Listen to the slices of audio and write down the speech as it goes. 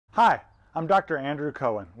Hi, I'm Dr. Andrew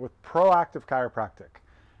Cohen with Proactive Chiropractic,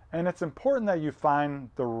 and it's important that you find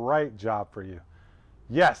the right job for you.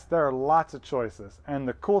 Yes, there are lots of choices, and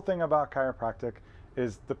the cool thing about chiropractic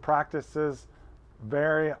is the practices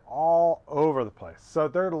vary all over the place. So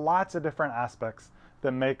there are lots of different aspects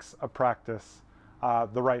that makes a practice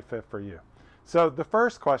the right fit for you. So the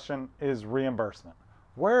first question is reimbursement.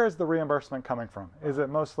 Where is the reimbursement coming from? Is it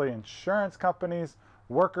mostly insurance companies,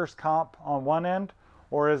 workers' comp on one end,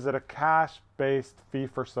 or is it a cash-based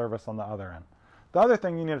fee-for-service on the other end? The other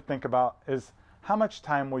thing you need to think about is how much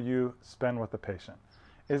time will you spend with the patient?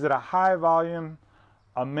 Is it a high volume,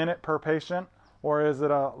 a minute per patient, or is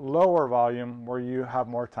it a lower volume where you have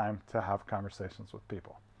more time to have conversations with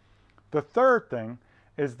people? The third thing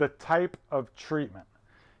is the type of treatment.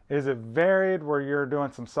 Is it varied where you're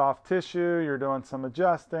doing some soft tissue, you're doing some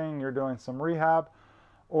adjusting, you're doing some rehab,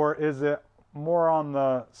 or is it more on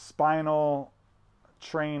the spinal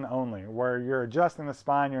train only, where you're adjusting the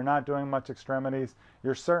spine, you're not doing much extremities,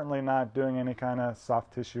 you're certainly not doing any kind of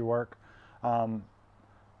soft tissue work.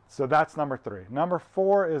 So that's number three. Number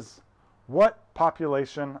four is, what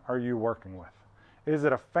population are you working with? Is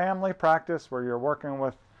it a family practice where you're working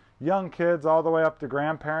with young kids all the way up to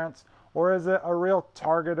grandparents, or is it a real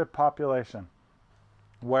targeted population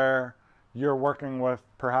where you're working with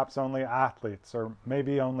perhaps only athletes or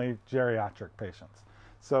maybe only geriatric patients?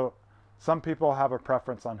 So some people have a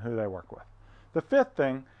preference on who they work with. The fifth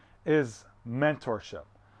thing is mentorship.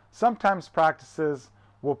 Sometimes practices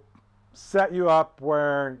will set you up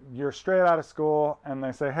where you're straight out of school and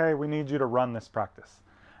they say, hey, we need you to run this practice.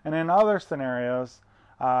 And in other scenarios,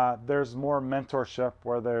 there's more mentorship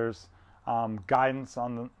where there's guidance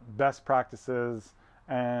on the best practices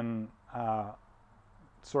and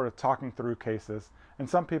sort of talking through cases. And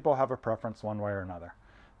some people have a preference one way or another.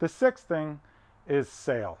 The sixth thing is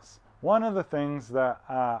sales. One of the things that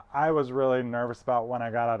I was really nervous about when I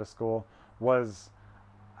got out of school was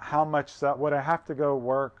how much would I have to go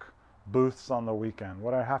work booths on the weekend?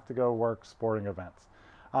 Would I have to go work sporting events?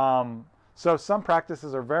 So some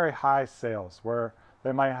practices are very high sales where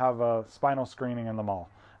they might have a spinal screening in the mall.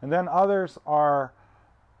 And then others are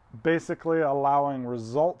basically allowing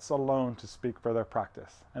results alone to speak for their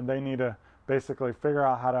practice. And they need to basically figure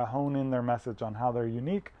out how to hone in their message on how they're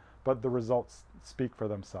unique, but the results speak for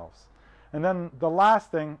themselves. And then the last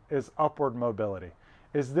thing is upward mobility.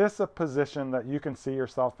 Is this a position that you can see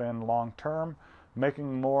yourself in long term,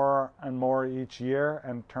 making more and more each year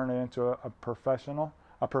and turn it into a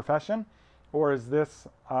profession? Or is this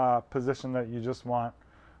a position that you just want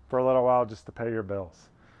for a little while just to pay your bills?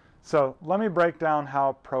 So let me break down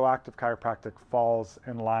how proactive chiropractic falls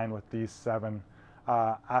in line with these seven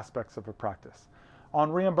aspects of a practice. On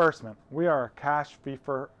reimbursement, we are a cash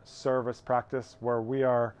fee-for-service practice where we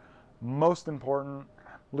are most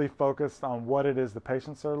importantly focused on what it is the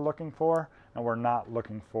patients are looking for, and we're not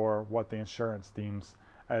looking for what the insurance deems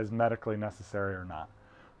as medically necessary or not.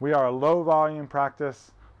 We are a low volume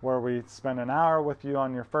practice where we spend an hour with you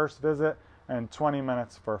on your first visit and 20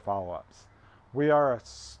 minutes for follow-ups. We are,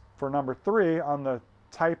 for number three, on the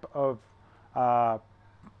type of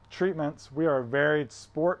treatments, we are varied,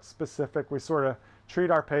 sport specific. We sort of treat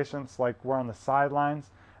our patients like we're on the sidelines,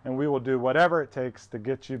 and we will do whatever it takes to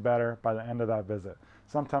get you better by the end of that visit.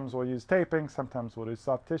 Sometimes we'll use taping, sometimes we'll do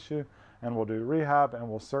soft tissue, and we'll do rehab, and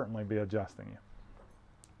we'll certainly be adjusting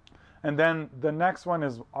you. And then the next one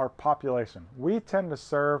is our population. We tend to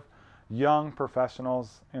serve young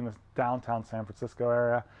professionals in the downtown San Francisco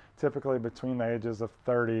area, typically between the ages of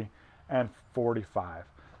 30 and 45.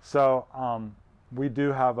 So we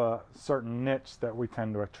do have a certain niche that we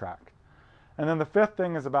tend to attract. And then the fifth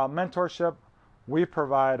thing is about mentorship. We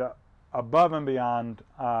provide above and beyond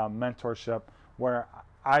mentorship, where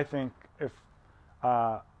I think if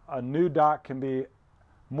a new doc can be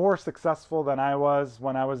more successful than I was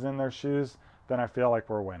when I was in their shoes, then I feel like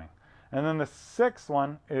we're winning. And then the sixth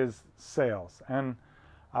one is sales. And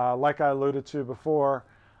like I alluded to before,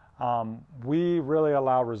 we really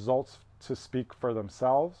allow results to speak for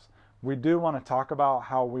themselves. We do want to talk about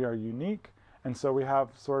how we are unique, and so we have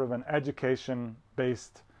sort of an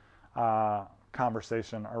education-based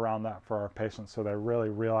conversation around that for our patients so they really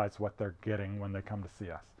realize what they're getting when they come to see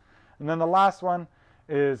us. And then the last one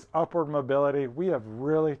is upward mobility. We have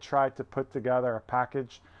really tried to put together a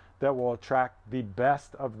package that will attract the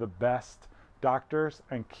best of the best doctors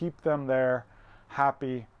and keep them there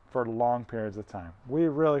happy for long periods of time. We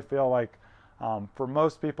really feel like for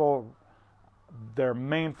most people, their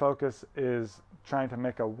main focus is trying to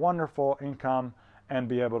make a wonderful income and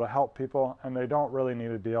be able to help people, and they don't really need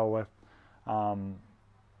to deal with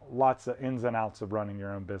lots of ins and outs of running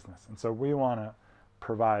your own business. And so we want to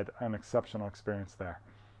provide an exceptional experience there.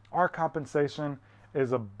 Our compensation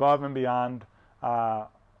is above and beyond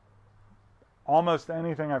almost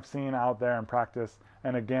anything I've seen out there in practice.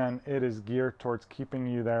 And again, it is geared towards keeping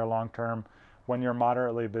you there long term. When you're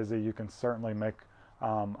moderately busy, you can certainly make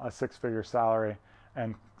a six-figure salary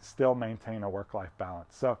and still maintain a work-life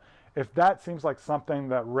balance. So if that seems like something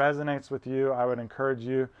that resonates with you, I would encourage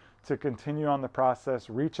you to continue on the process,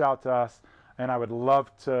 reach out to us, and I would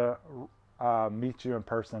love to meet you in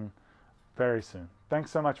person very soon. Thanks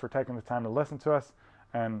so much for taking the time to listen to us,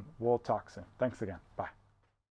 and we'll talk soon. Thanks again. Bye.